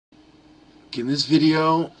In this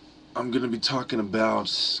video, I'm going to be talking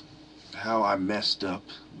about how I messed up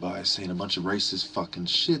by saying a bunch of racist fucking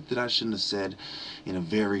shit that I shouldn't have said in a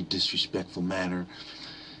very disrespectful manner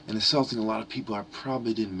and insulting a lot of people I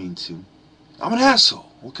probably didn't mean to. I'm an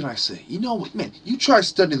asshole. What can I say? You know what, man, you try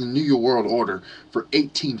studying the New World Order for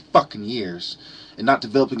 18 fucking years and not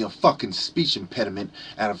developing a fucking speech impediment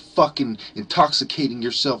out of fucking intoxicating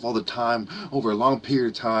yourself all the time over a long period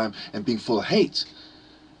of time and being full of hate.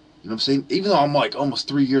 You know what I'm saying? Even though I'm like almost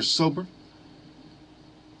 3 years sober.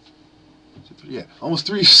 Yeah, almost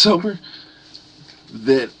 3 years sober.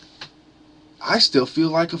 That I still feel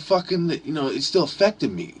like a fucking, it's still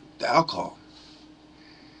affecting me. The alcohol.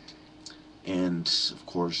 And, of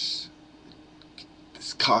course,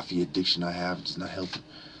 this coffee addiction I have does not help.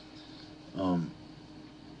 I'll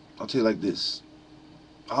tell you like this.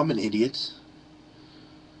 I'm an idiot.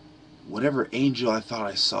 Whatever angel I thought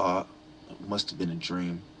I saw must have been a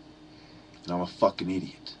dream. And I'm a fucking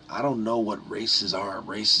idiot. I don't know what races are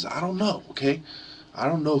races. I don't know, okay? I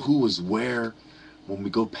don't know who was where when we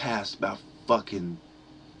go past about fucking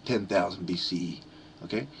 10,000 BCE,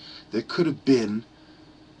 okay? There could have been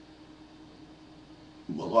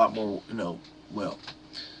a lot more, well,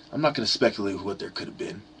 I'm not going to speculate what there could have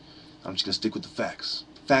been. I'm just going to stick with the facts.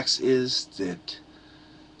 The facts is that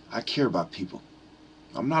I care about people.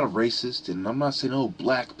 I'm not a racist, and I'm not saying, oh,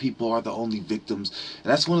 black people are the only victims.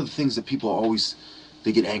 And that's one of the things that people always,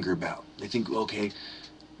 they get angry about. They think, okay,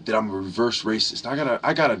 that I'm a reverse racist.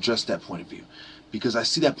 I gotta address that point of view, because I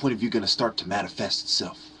see that point of view going to start to manifest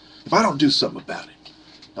itself. If I don't do something about it,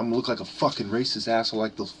 I'm gonna look like a fucking racist asshole,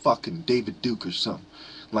 like those fucking David Duke or something,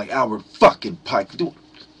 like Albert fucking Pike.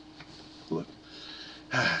 Look.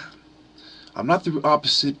 I'm not the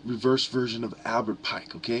opposite reverse version of Albert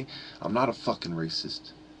Pike, okay? I'm not a fucking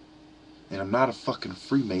racist. And I'm not a fucking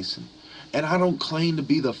Freemason. And I don't claim to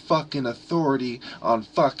be the fucking authority on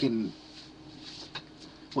fucking...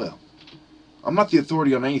 Well, I'm not the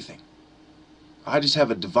authority on anything. I just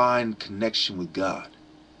have a divine connection with God.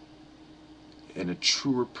 And a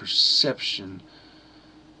truer perception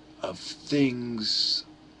of things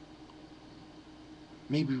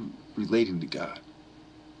maybe relating to God.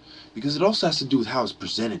 Because it also has to do with how it's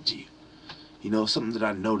presented to you. You know, something that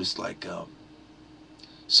I noticed, like,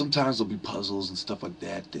 sometimes there'll be puzzles and stuff like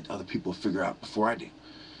that that other people figure out before I do.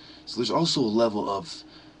 So there's also a level of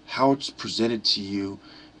how it's presented to you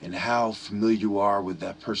and how familiar you are with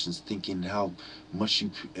that person's thinking, how much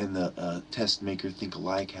you and the test maker think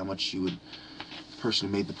alike, how much you and the person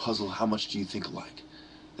who made the puzzle, how much do you think alike?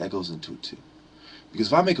 That goes into it too. Because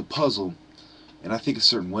if I make a puzzle and I think a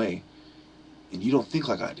certain way and you don't think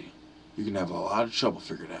like I do, you're going to have a lot of trouble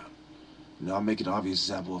figuring it out. You know, I'll make an obvious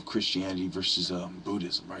example of Christianity versus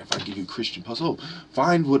Buddhism, right? If I give you a Christian puzzle,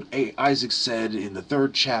 find what Isaac said in the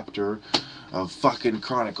 3rd chapter of fucking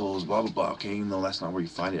Chronicles, blah, blah, blah, okay? Even though that's not where you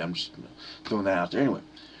find it, I'm just throwing that out there. Anyway,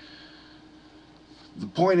 the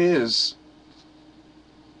point is,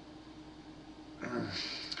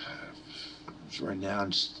 right now,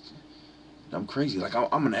 I'm crazy. Like,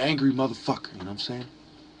 I'm an angry motherfucker, you know what I'm saying?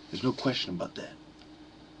 There's no question about that.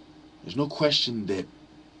 There's no question that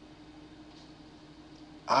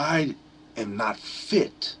I am not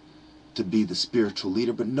fit to be the spiritual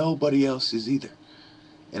leader, but nobody else is either.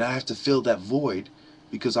 And I have to fill that void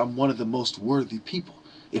because I'm one of the most worthy people.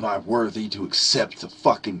 Am I worthy to accept the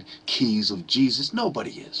fucking keys of Jesus?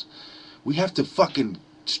 Nobody is. We have to fucking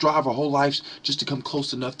strive our whole lives just to come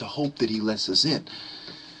close enough to hope that he lets us in.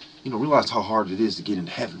 You know, realize how hard it is to get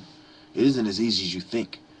into heaven. It isn't as easy as you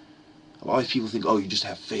think. A lot of people think, oh, you just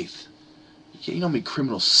have faith. You know how many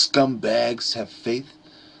criminal scumbags have faith?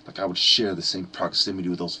 Like I would share the same proximity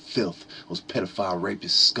with those filth, those pedophile,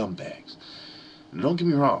 rapist scumbags. And don't get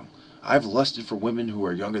me wrong, I've lusted for women who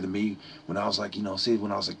are younger than me. When I was like, say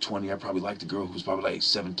when I was like 20, I probably liked a girl who was probably like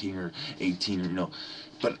 17 or 18 or,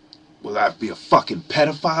 But will I be a fucking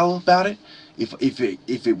pedophile about it? If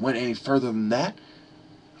it went any further than that?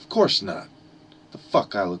 Of course not. The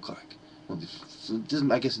fuck I look like? Well, it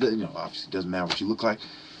doesn't, I guess, obviously it doesn't matter what you look like.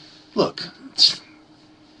 Look,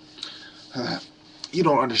 you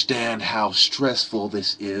don't understand how stressful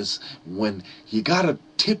this is when you gotta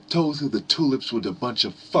tiptoe through the tulips with a bunch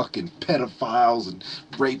of fucking pedophiles and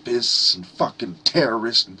rapists and fucking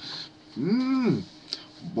terrorists.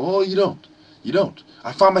 Boy, you don't. You don't.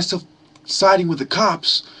 I find myself siding with the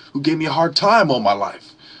cops who gave me a hard time all my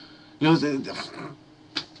life.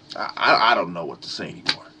 I don't know what to say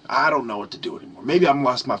anymore. I don't know what to do anymore. Maybe I've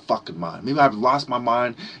lost my fucking mind. Maybe I've lost my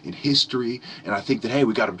mind in history, and I think that, hey,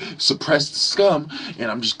 we gotta suppress the scum,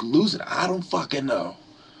 and I'm just losing it. I don't fucking know.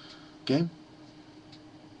 Okay?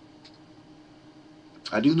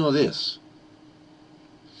 I do know this.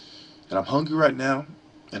 And I'm hungry right now,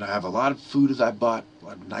 and I have a lot of food that I bought, a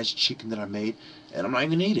lot of nice chicken that I made, and I'm not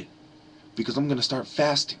even gonna eat it because I'm gonna start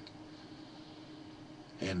fasting.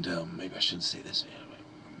 And maybe I shouldn't say this.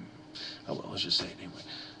 Oh well, let's just say it anyway.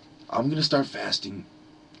 I'm gonna start fasting,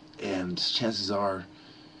 and chances are,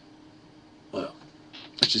 well,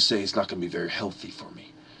 let's just say it's not gonna be very healthy for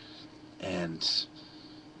me. And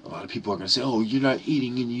a lot of people are gonna say, "Oh, you're not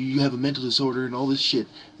eating, and you have a mental disorder, and all this shit."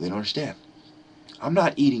 They don't understand. I'm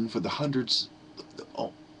not eating for the hundreds, the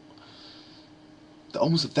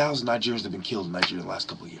almost 1,000 Nigerians that have been killed in Nigeria in the last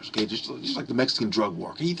couple of years. Okay, just like the Mexican drug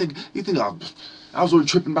war. Okay, you think I was already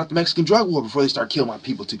tripping about the Mexican drug war before they start killing my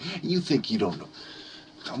people too? You think you don't know?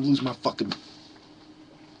 I'm losing my fucking.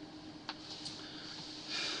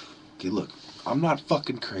 Okay, look, I'm not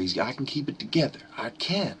fucking crazy. I can keep it together. I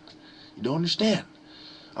can. You don't understand.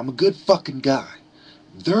 I'm a good fucking guy.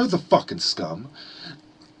 They're the fucking scum.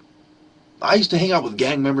 I used to hang out with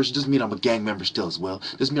gang members. Doesn't mean I'm a gang member still as well.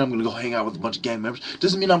 Doesn't mean I'm going to go hang out with a bunch of gang members.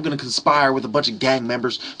 Doesn't mean I'm going to conspire with a bunch of gang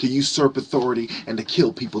members to usurp authority and to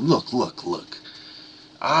kill people. Look, look, look.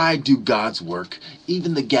 I do God's work.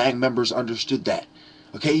 Even the gang members understood that.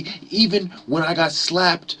 Okay? Even when I got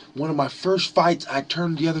slapped, one of my first fights, I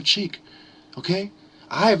turned the other cheek. Okay?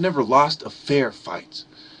 I have never lost a fair fight.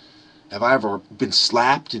 Have I ever been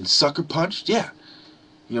slapped and sucker punched? Yeah.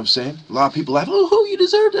 You know what I'm saying? A lot of people laugh, "Oh, you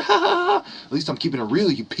deserved it, ha ha ha." At least I'm keeping it real,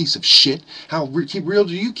 you piece of shit. How real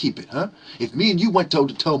do you keep it, huh? If me and you went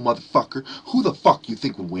toe-to-toe, motherfucker, who the fuck you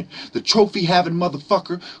think would win? The trophy-having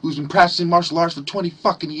motherfucker who's been practicing martial arts for 20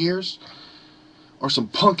 fucking years? Or some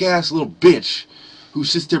punk-ass little bitch who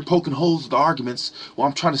sits there poking holes with arguments while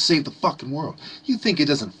I'm trying to save the fucking world? You think it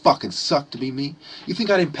doesn't fucking suck to be me? You think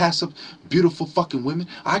I didn't pass up beautiful fucking women?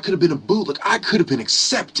 I could have been a bootleg. I could have been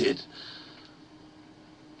accepted.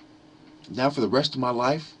 Now for the rest of my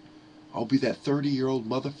life, I'll be that 30-year-old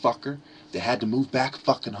motherfucker that had to move back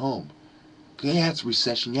fucking home. Yeah, it's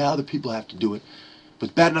recession. Yeah, other people have to do it. But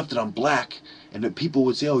it's bad enough that I'm black and that people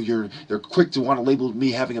would say, "Oh, they're quick to want to label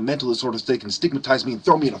me having a mental disorder so they can stigmatize me and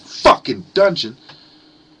throw me in a fucking dungeon."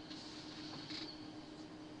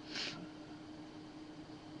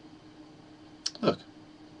 Look,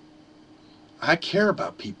 I care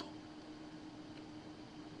about people.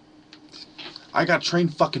 I got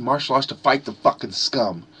trained fucking martial arts to fight the fucking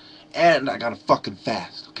scum. And I gotta fucking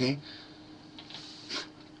fast, okay?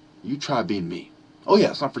 You try being me. Oh yeah,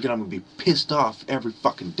 let's not forget I'm gonna be pissed off every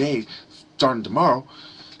fucking day starting tomorrow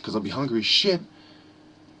because I'll be hungry as shit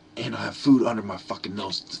and I'll have food under my fucking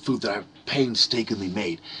nose. Food that I painstakingly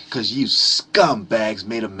made because you scumbags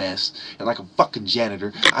made a mess, and like a fucking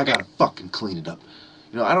janitor, I gotta fucking clean it up.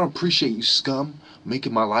 You know, I don't appreciate you scum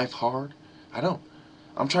making my life hard. I don't.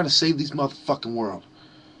 I'm trying to save these motherfucking world.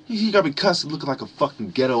 You got me cussing looking like a fucking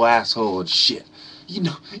ghetto asshole and shit. You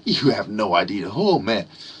know, you have no idea. Oh man.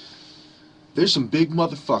 There's some big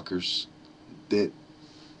motherfuckers that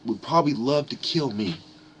would probably love to kill me.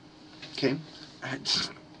 Okay?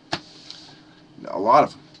 A lot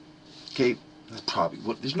of them. Okay?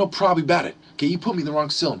 Probably. There's no probably about it. Okay? You put me in the wrong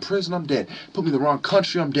cell in prison, I'm dead. Put me in the wrong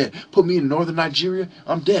country, I'm dead. Put me in northern Nigeria,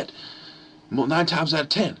 I'm dead. 9 times out of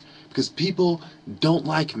 10. Because people don't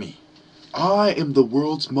like me. I am the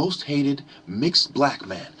world's most hated mixed black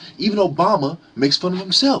man. Even Obama makes fun of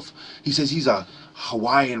himself. He says he's a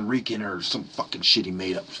Hawaiian Rican or some fucking shit he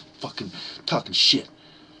made up. Fucking talking shit.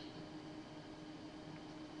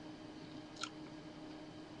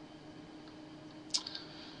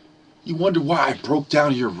 You wonder why I broke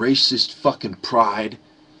down your racist fucking pride?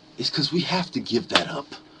 It's because we have to give that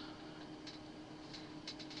up.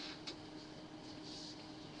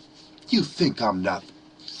 You think I'm not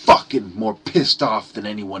fucking more pissed off than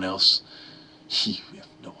anyone else? You have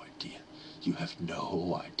no idea. You have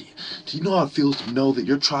no idea. Do you know how it feels to know that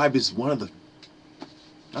your tribe is one of the...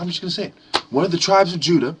 I'm just going to say it. One of the tribes of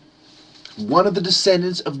Judah. One of the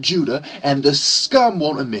descendants of Judah. And the scum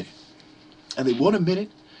won't admit it. And they won't admit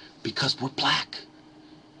it because we're black.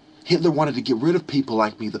 Hitler wanted to get rid of people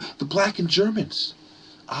like me. The black and Germans.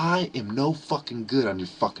 I am no fucking good on your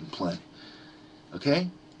fucking planet. Okay?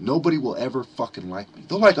 Nobody will ever fucking like me.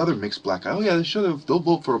 They'll like other mixed black guys. Oh yeah, they'll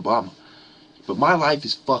vote for Obama. But my life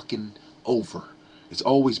is fucking over. It's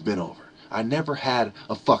always been over. I never had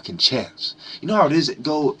a fucking chance. You know how it is to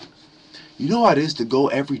go... You know how it is to go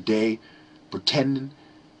every day pretending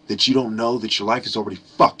that you don't know that your life is already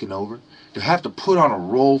fucking over? To have to put on a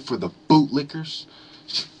role for the bootlickers?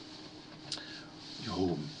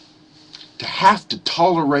 Yo, to have to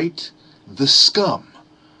tolerate the scum.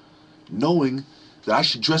 Knowing that I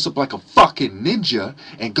should dress up like a fucking ninja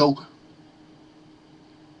and go...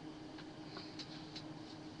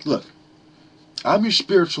 Look, I'm your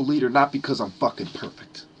spiritual leader not because I'm fucking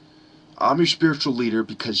perfect. I'm your spiritual leader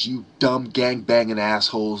because you dumb gang-banging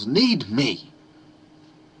assholes need me.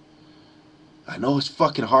 I know it's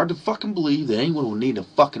fucking hard to fucking believe that anyone would need a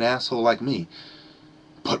fucking asshole like me.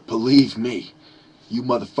 But believe me, you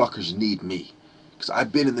motherfuckers need me. Because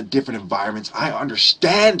I've been in the different environments. I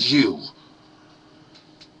understand you.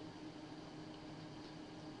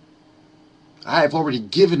 I have already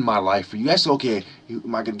given my life for you. That's okay.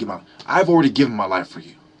 Am I going to give my... I've already given my life for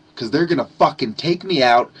you. Because they're going to fucking take me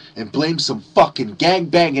out and blame some fucking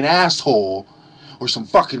gang-banging asshole or some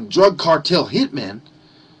fucking drug cartel hitman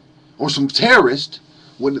or some terrorist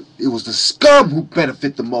when it was the scum who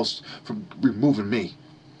benefit the most from removing me.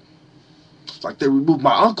 It's like they removed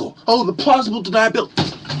my uncle. Oh, the plausible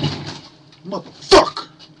deniability. Motherfucker.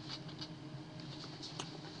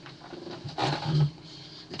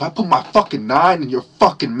 If I put my fucking 9 in your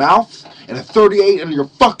fucking mouth and a 38 in your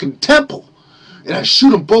fucking temple and I shoot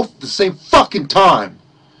them both at the same fucking time,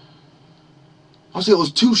 I'll say it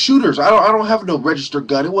was 2 shooters. I don't have no registered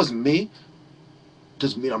gun. It wasn't me.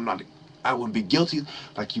 Doesn't mean I wouldn't be guilty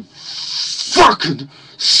like you fucking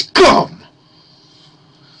scum.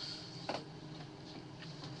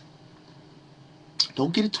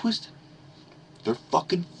 Don't get it twisted. They're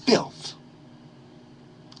fucking filth.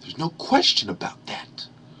 There's no question about that.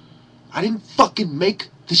 I didn't fucking make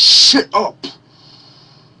this shit up.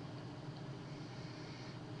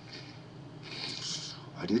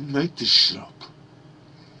 I didn't make this shit up.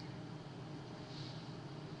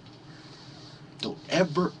 Don't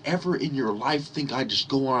ever in your life think I just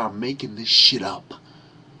go around making this shit up.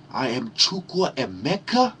 I am Chukwa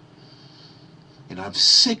Emeka, and I'm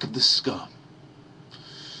sick of the scum.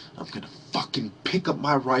 I'm gonna fucking pick up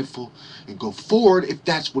my rifle and go forward if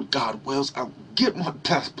that's what God wills. I'll get my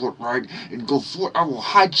passport right and go forward. I will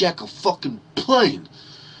hijack a fucking plane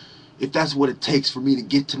if that's what it takes for me to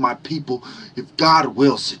get to my people, if God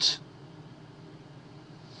wills it.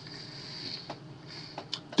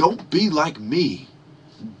 Don't be like me.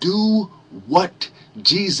 Do what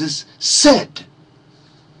Jesus said.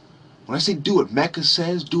 When I say do what Mecca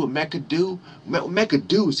says, do what Mecca do, what Mecca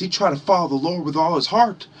do is he tried to follow the Lord with all his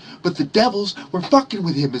heart. But the devils were fucking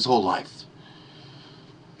with him his whole life.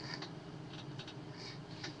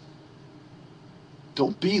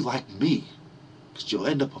 Don't be like me, because you'll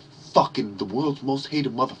end up fucking the world's most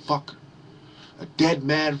hated motherfucker. A dead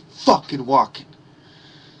man fucking walking.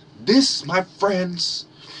 This, my friends,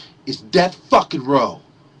 is death fucking row.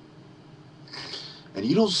 And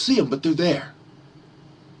you don't see them, but they're there.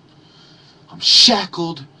 I'm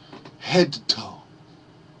shackled head to toe.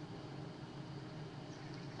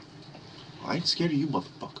 I ain't scared of you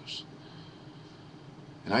motherfuckers.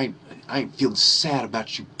 And I ain't feeling sad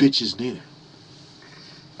about you bitches neither.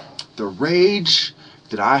 The rage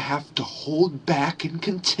that I have to hold back and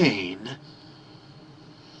contain,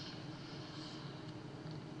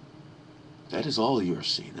 that is all you're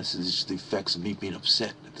seeing. This is just the effects of me being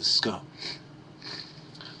upset at the scum.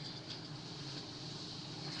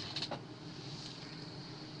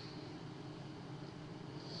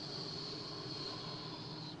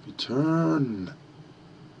 Return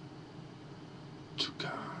to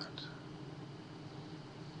God.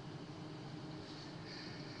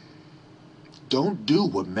 Don't do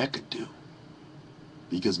what Mecca do.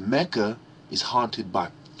 Because Mecca is haunted by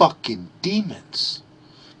fucking demons.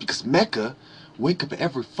 Because Mecca wake up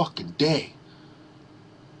every fucking day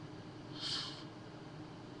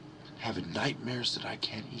having nightmares that I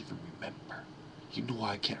can't even remember. You know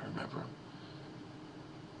why I can't remember them?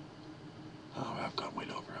 Oh, I've gone way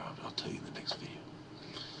over. I'll tell you in the next video.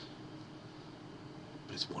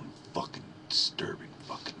 But it's one fucking disturbing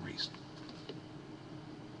fucking reason.